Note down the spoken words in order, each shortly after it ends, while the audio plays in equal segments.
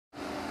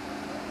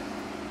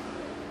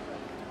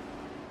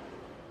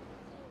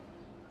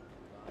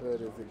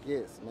Good as it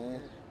gets,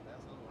 man.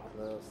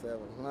 Love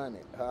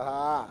 700. Ha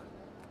ha.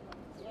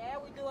 Yeah,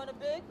 we doing a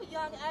big for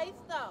Young Ace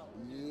though.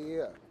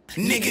 Yeah.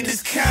 Nigga,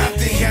 this Compton.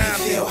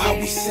 Feel how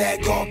we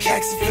sag on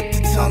cacks and flip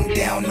the tongue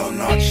down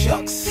on our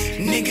chucks.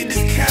 Nigga, this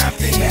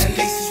Compton. Mad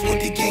laces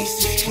with the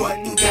gangster strut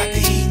and got the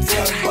heat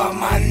tugged by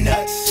my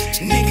nuts.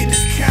 Nigga,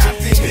 this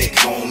Compton. Big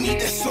homie,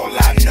 that's all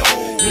I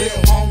know. Lil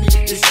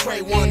homie, this Trey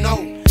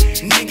 1-0.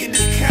 Nigga,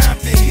 this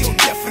Compton. Feel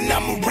deaf and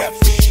I'm a rep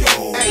for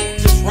sure. Hey,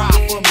 just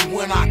ride for me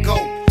when I go.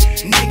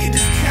 Nigga,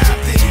 this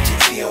Compton. You can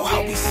feel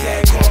how we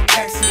sag on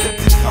cacks and flip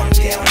the tongue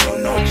down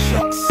on our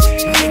chucks.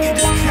 Nigga,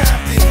 this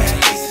Compton. Mad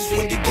laces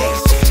with the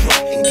gangster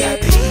strut and got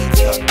the heat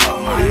tugged by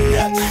my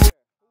nuts.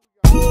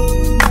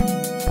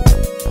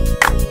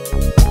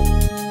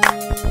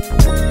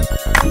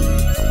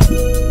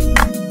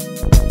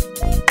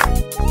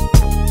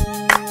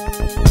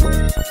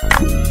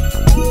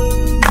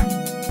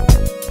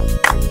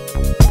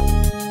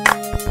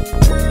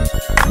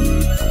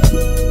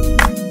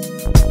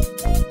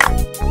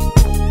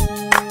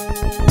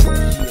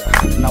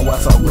 Now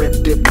as I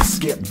rip, dip, and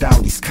skip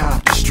down these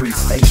Compton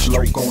streets,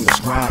 H-Loc on this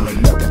grind,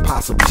 ain't nothing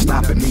possibly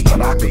stopping me,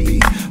 but I could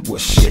be, well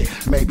shit,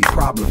 maybe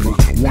probably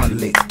one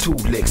lick, two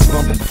licks,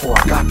 bumping before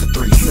I got the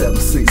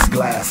 376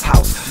 glass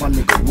house. My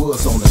nigga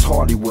Woods on his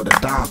Hardy with a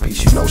dime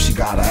piece, you know she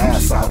got her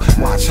ass out,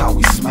 watch how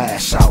we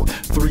smash out.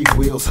 3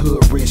 wheels,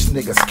 hood rich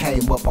niggas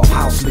came up on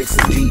house licks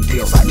and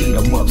details, I eat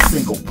them up,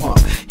 single pump.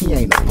 He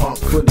ain't a punk,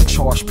 fully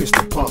charged,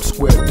 pistol pump,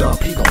 square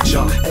dump, he gon'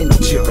 jump, ain't no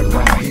chippin'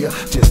 round here,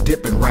 just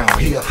dippin' round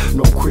here,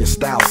 no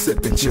crystal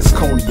sippin', just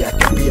cognac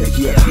and beer,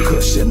 yeah,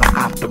 Kush in the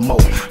Optimo.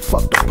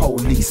 Fuck the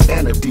police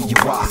and the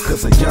DUI,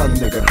 cause a young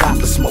nigga got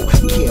to smoke.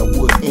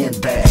 Kenwood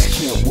N-Dash,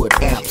 Kenwood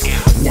amps.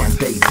 One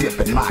day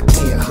dippin', knock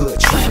 10 hood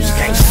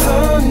traps.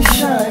 Sun is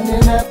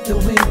shining after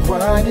we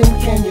grindin'.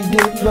 Can you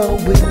get low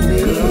with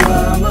me? Girl,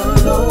 I'm a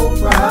low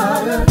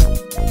rider.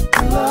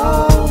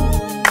 Low.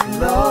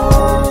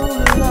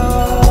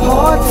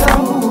 Hard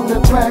time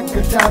moving, crack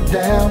the top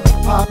down,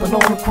 poppin'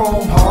 on the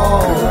chrome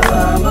hall. Girl,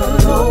 I'm a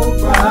low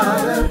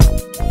rider.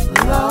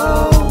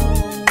 Low.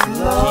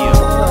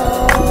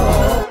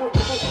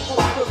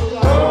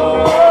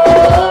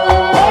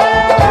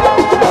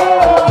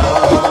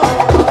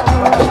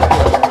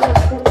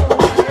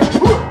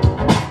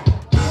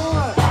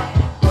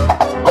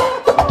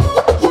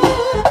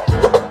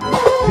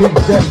 Big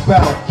Death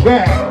Battle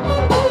Gang.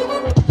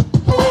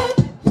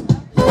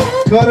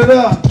 Cut it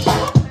up.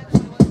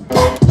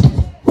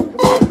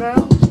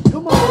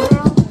 Come on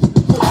now.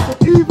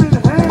 Even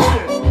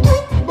handed.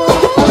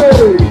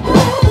 Hey.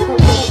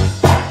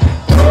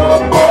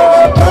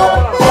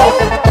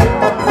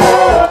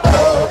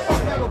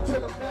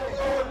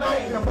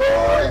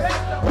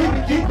 We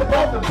can keep the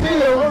off the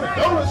field.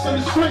 Donuts in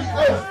the street.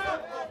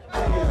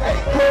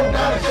 Chrome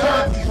down and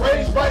shine, these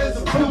raised right as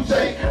a blue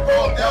jay.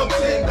 All out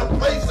in the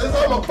places,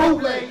 I'm a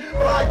bootleg.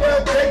 Fly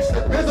down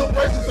gangsta, bizzle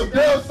versus some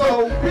girls,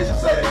 so bitches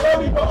say they love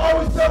me, but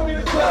always tell me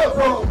the club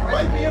wrong.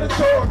 Write me in a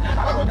chore,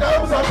 I go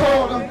down as I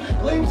call them.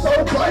 Gleam so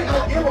bright,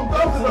 I give them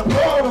thumbs and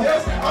applaud.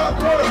 Yes, I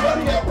throw the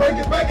money, I break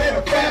it back at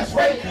a fast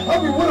rate.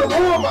 Hungry with a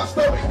roar in my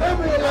stomach,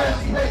 never in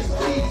 19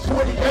 speed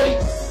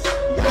 28.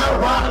 You gotta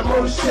ride them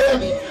on the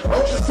Chevy.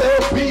 Ultra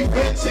cell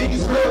B15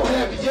 is real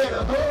heavy, yeah,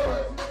 the hood.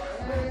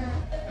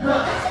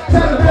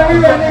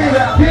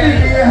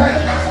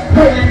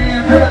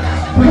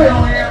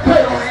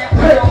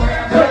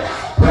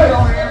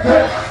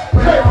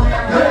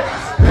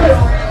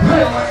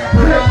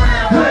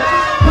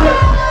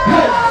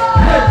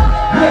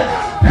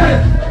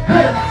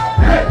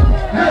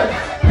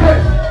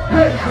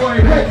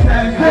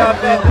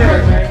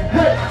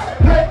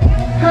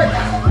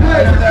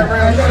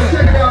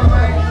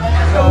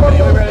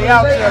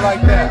 Out there like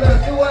that.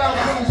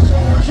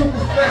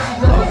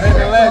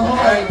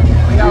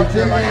 We out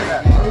here like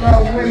that.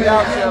 We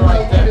out here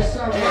like that.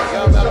 Yeah,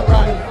 y'all better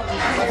rock.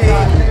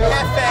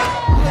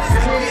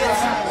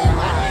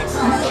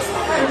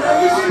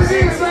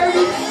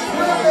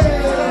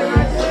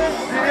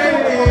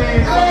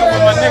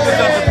 My niggas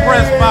at the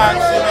press box,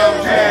 you know what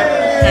I'm saying?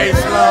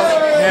 H-Loc,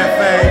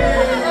 Hefe,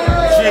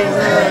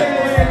 G-Hood,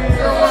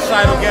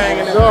 Shido Gang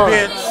in the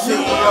bitch,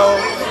 CEO,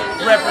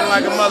 repping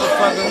like a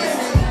motherfucker.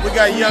 We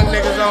got young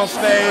niggas on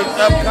stage,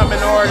 upcoming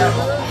artists,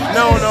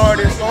 known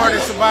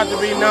artists about to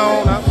be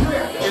known.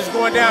 It's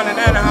going down in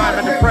Anaheim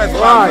at the press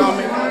box,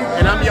 homie.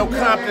 And I'm your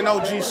Compton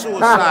OG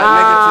suicide,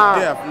 nigga to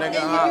death, nigga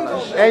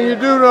holla. And you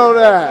do know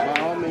that.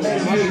 Homie,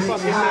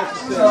 motherfucking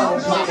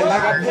necessary. And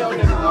like I tell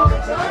niggas all the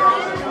time.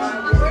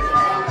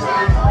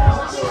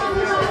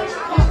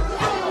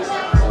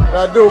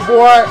 That dude,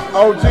 boy,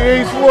 OG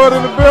Eastwood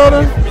in the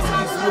building.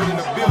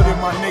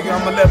 My nigga,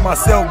 I'ma let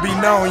myself be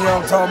known, you know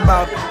what I'm talking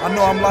about. I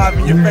know I'm live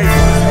in your face.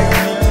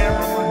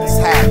 It's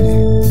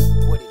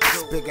happening. What it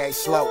is, Big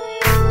H-Loc.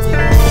 Give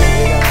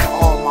it up to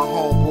all my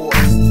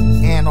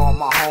homeboys and all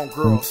my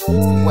homegirls.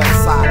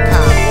 West Side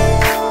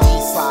Compton,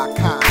 East Side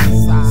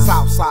Compton,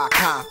 South Side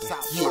Compton.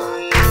 Yeah,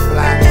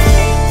 Black,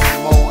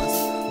 Samoans,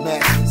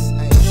 Mexicans.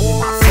 Me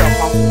myself,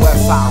 I'm from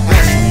West Side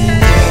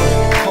Richmond.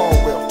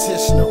 Caldwell,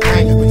 Tishner,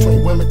 Ranger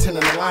between women.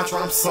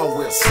 Sandra, I'm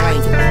somewhere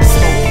slanging,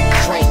 smoking,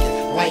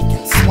 drinking,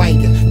 lanking,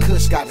 swinging.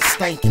 Kush got it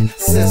stankin',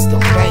 system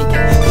banging.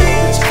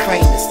 Real rich and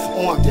famous,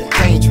 armed and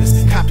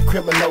dangerous. Compton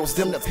criminals,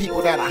 them the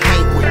people that I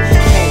hang with.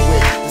 Hang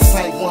with the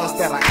same ones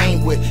that I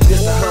aim with.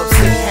 This the Hub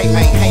City, hey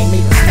man, hang me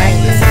the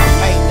stainless. I'm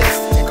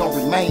mainless and gon'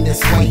 remain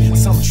this way.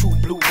 Some true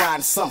blue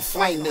riding, some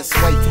flame this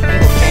way.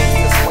 Ain't no games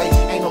this way,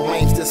 ain't no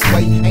lames this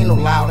way. Ain't no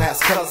loud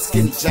ass cuz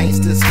skinny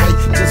James this way.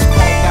 Just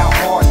called out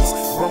parties,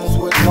 rooms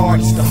with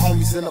parties. The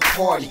homies in the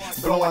party,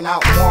 blowing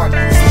out party.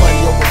 It's money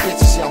over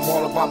bitches, yeah, I'm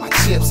all about my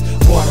chips.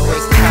 Born to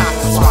raise the time,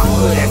 that's why I'm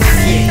good at the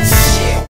kid. Shit.